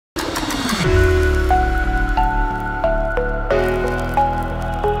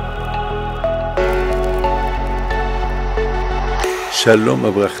Shalom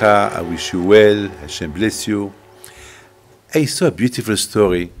Abracha, I wish you well, Hashem bless you. I saw a beautiful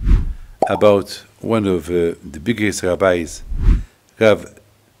story about one of the biggest rabbis, Rabbi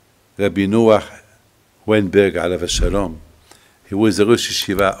Noach Weinberg, alav Shalom. He was the Rosh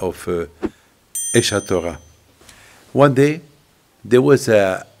Yeshiva of torah. One day, there was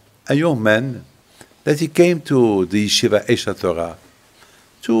a young man that he came to the Yeshiva torah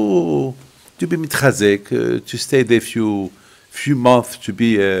to be mitchazek, to stay there few months, to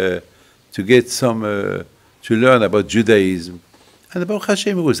get some to learn about Judaism, and Baruch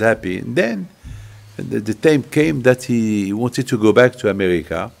Hashem he was happy. And then the time came that he wanted to go back to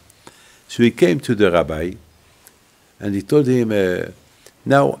America, so he came to the rabbi, and he told him,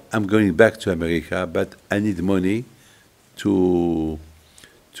 "Now I'm going back to America, but I need money for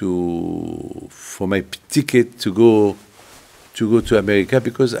my ticket to go to America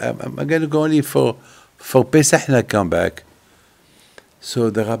because I'm going to go only for Pesach and I come back."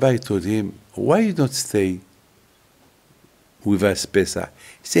 So the rabbi told him, "Why you don't stay with us Pesach?"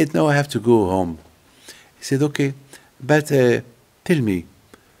 He said, "No, I have to go home." He said, "Okay, but tell me,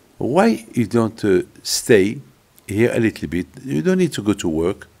 why you don't stay here a little bit? You don't need to go to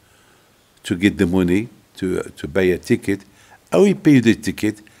work to get the money to buy a ticket. I will pay you the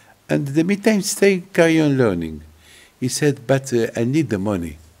ticket, and in the meantime, carry on learning." He said, "But I need the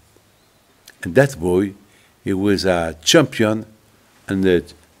money." And that boy, he was a champion and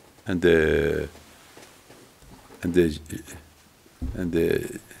the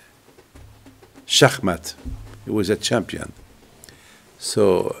shachmat. He was a champion.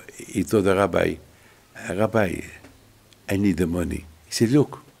 So he told the rabbi, "Rabbi, I need the money." He said,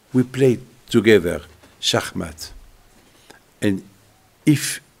 "Look, we played together shachmat, and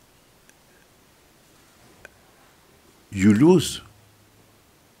if you lose,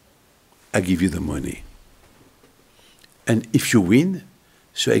 I give you the money. And if you win,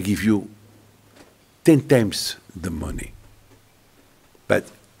 so I give you 10 times the money. But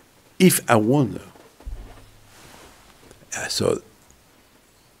if I won," so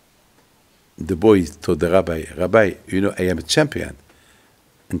the boy told the rabbi, "Rabbi, you know, I am a champion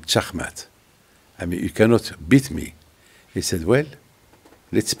in shachmat. I mean, you cannot beat me." He said, "Well,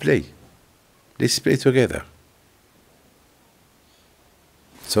 let's play. Let's play together."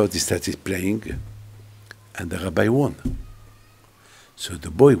 So they started playing, and the rabbi won. So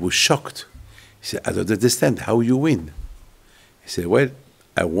the boy was shocked. He said, "I don't understand how you win." He said, "Well,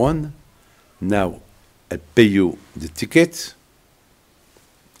 I won. Now I pay you the ticket,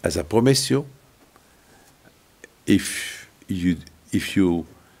 as I promised you. If you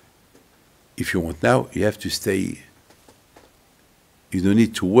want now, you have to stay. You don't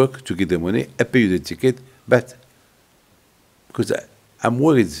need to work to get the money. I pay you the ticket, but because I'm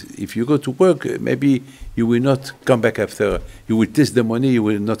worried if you go to work, maybe you will not come back after. You will test the money, you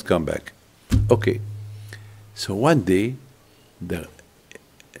will not come back." Okay. So one day, the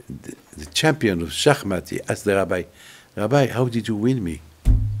champion of shachmat, he asked the rabbi, "Rabbi, how did you win me?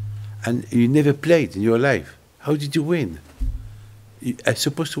 And you never played in your life. How did you win? I'm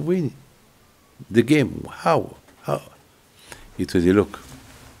supposed to win the game. How?" He told me, "Look,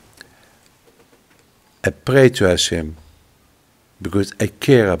 I pray to Hashem because I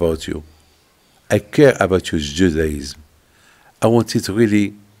care about you. I care about your Judaism. I wanted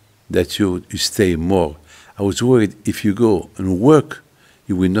really that you stay more. I was worried if you go and work,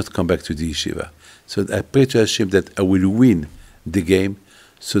 you will not come back to the yeshiva. So I pray to Hashem that I will win the game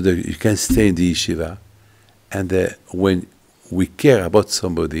so that you can stay in the yeshiva. And when we care about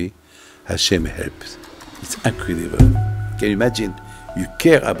somebody, Hashem helps." It's incredible. Can you imagine? You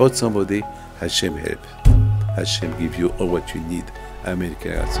care about somebody, Hashem helps. Hashem give you all what you need. Amen.